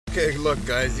Okay, look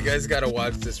guys, you guys gotta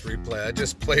watch this replay. I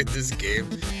just played this game.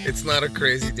 It's not a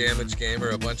crazy damage game or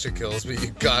a bunch of kills, but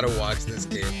you gotta watch this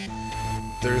game.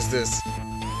 There's this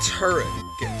turret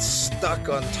gets stuck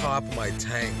on top of my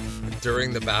tank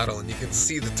during the battle, and you can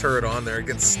see the turret on there. It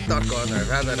gets stuck on there. I've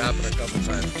had that happen a couple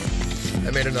times.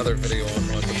 I made another video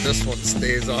on one, but this one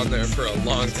stays on there for a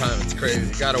long time. It's crazy.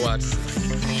 You gotta watch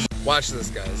this. Watch this,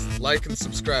 guys. Like and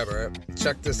subscribe, alright?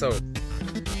 Check this out.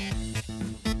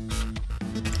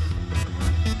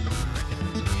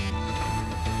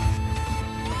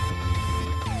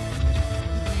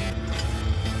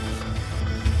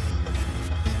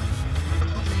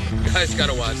 You guys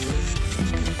gotta watch this.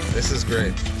 This is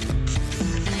great.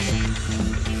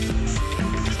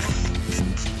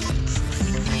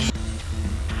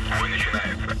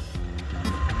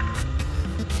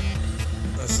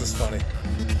 This is funny.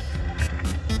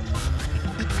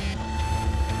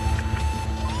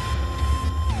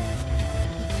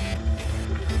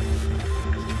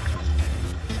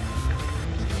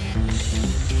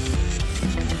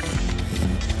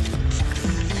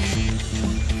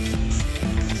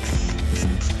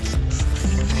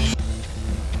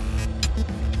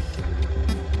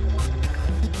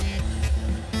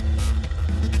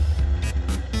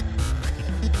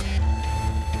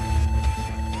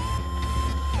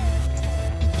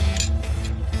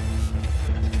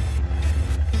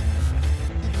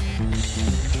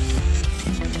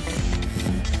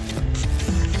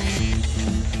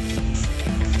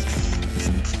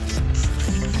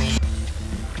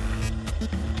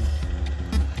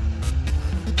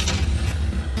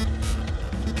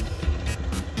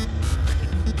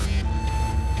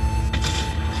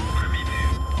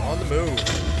 On the move.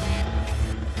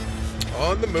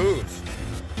 On the move.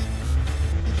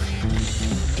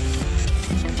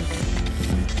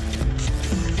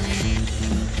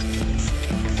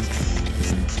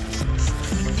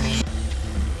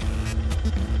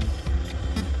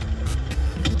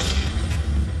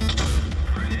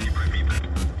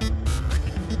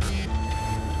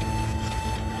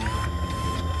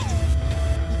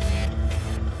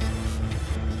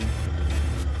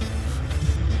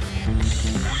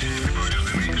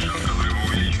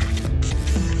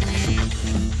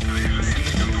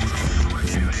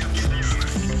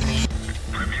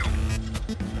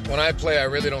 When I play, I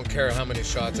really don't care how many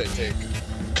shots I take.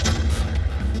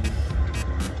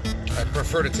 I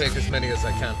prefer to take as many as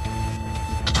I can.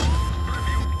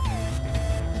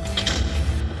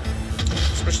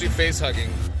 Especially face hugging.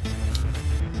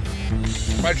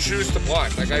 If I choose to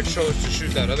block, like I chose to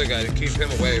shoot that other guy to keep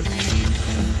him away.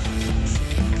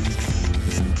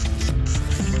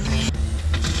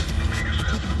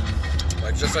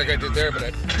 Like just like I did there, but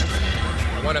I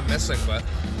wound up missing, but...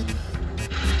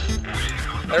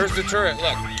 There's the turret,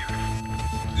 look.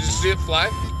 Did you see it fly?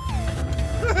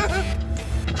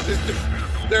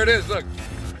 There it is, look.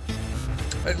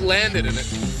 It landed and it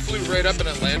flew right up and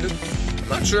it landed. I'm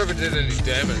not sure if it did any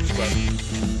damage, but...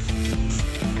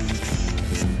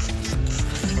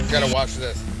 You gotta watch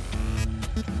this.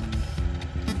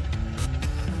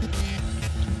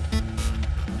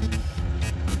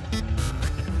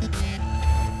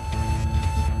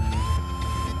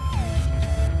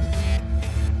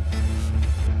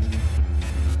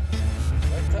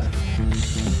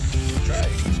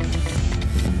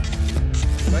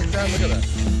 Like that, look at that.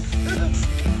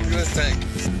 Look at this tank.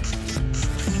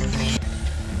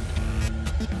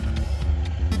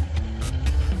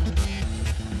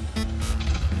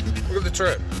 Look at the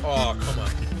turret. Oh, come on.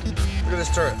 Look at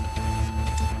this turret.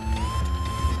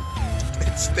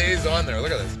 It stays on there.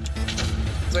 Look at this.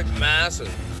 It's like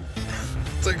massive.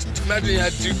 It's like, imagine you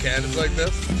had two cannons like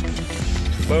this.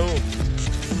 Boom.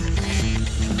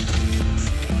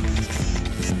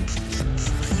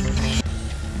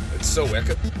 So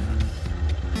wicked.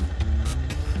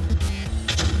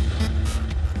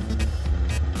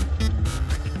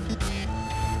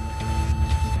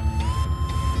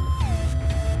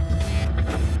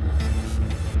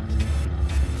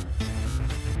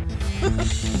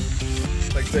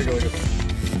 Like, take a look at that.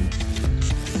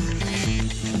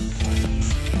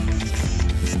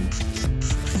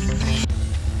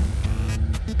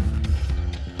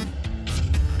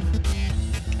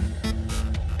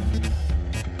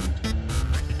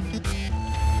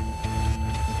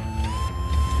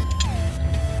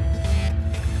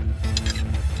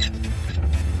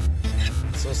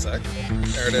 So sick.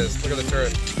 There it is. Look at the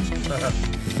turret.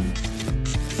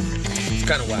 It's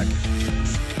kind of wacky.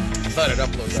 I thought I'd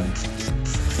upload that.